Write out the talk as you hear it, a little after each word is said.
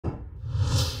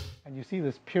And you see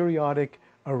this periodic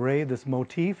array, this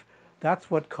motif, that's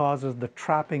what causes the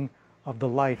trapping of the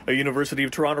light. A University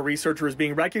of Toronto researcher is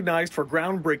being recognized for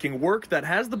groundbreaking work that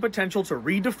has the potential to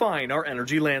redefine our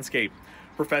energy landscape.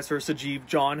 Professor Sajeev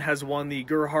John has won the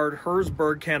Gerhard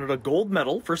Herzberg Canada Gold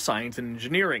Medal for Science and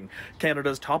Engineering,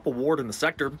 Canada's top award in the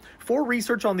sector, for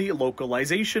research on the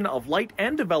localization of light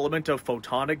and development of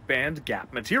photonic band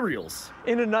gap materials.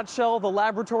 In a nutshell, the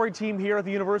laboratory team here at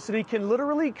the university can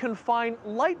literally confine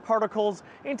light particles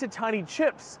into tiny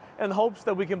chips in hopes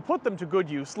that we can put them to good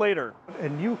use later. A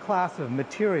new class of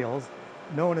materials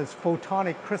known as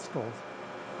photonic crystals.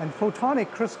 And photonic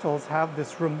crystals have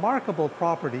this remarkable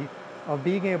property of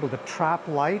being able to trap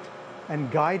light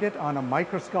and guide it on a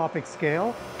microscopic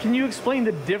scale. Can you explain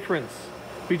the difference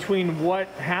between what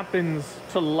happens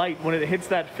to light when it hits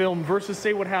that film versus,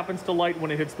 say, what happens to light when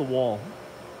it hits the wall?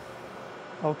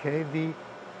 Okay, the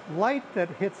light that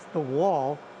hits the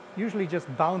wall usually just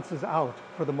bounces out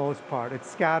for the most part. It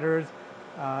scatters,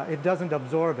 it doesn't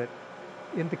absorb it.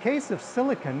 In the case of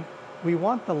silicon, we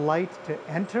want the light to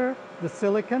enter the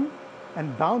silicon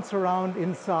and bounce around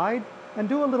inside and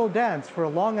do a little dance for a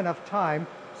long enough time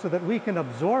so that we can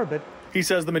absorb it. He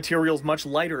says the material's much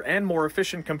lighter and more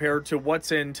efficient compared to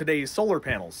what's in today's solar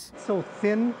panels. So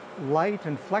thin, light,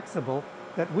 and flexible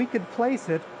that we could place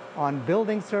it on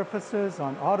building surfaces,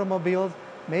 on automobiles,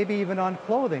 maybe even on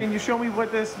clothing. Can you show me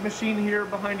what this machine here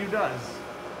behind you does?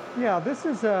 Yeah, this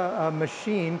is a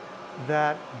machine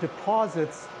that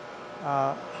deposits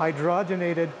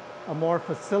hydrogenated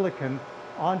amorphous silicon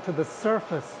onto the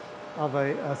surface of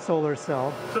a solar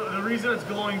cell. So the reason it's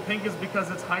glowing pink is because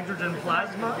it's hydrogen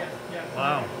plasma?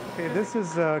 Wow. Okay, this is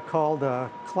called a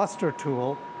cluster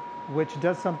tool, which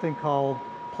does something called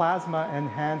plasma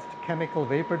enhanced chemical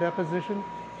vapor deposition.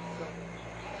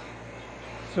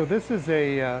 So this is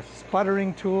a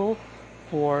sputtering tool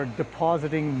for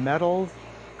depositing metals,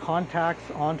 contacts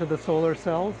onto the solar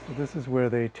cells. So this is where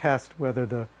they test whether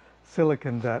the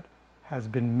silicon that has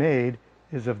been made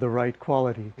is of the right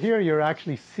quality. Here you're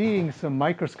actually seeing some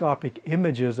microscopic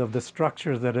images of the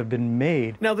structures that have been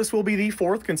made. Now, this will be the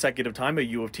fourth consecutive time a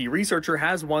U of T researcher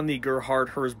has won the Gerhard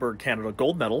Herzberg Canada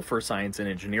Gold Medal for Science and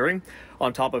Engineering.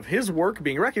 On top of his work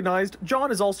being recognized,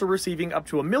 John is also receiving up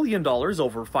to $1 million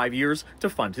over 5 years to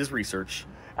fund his research.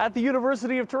 At the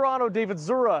University of Toronto, David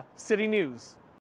Zura, City News.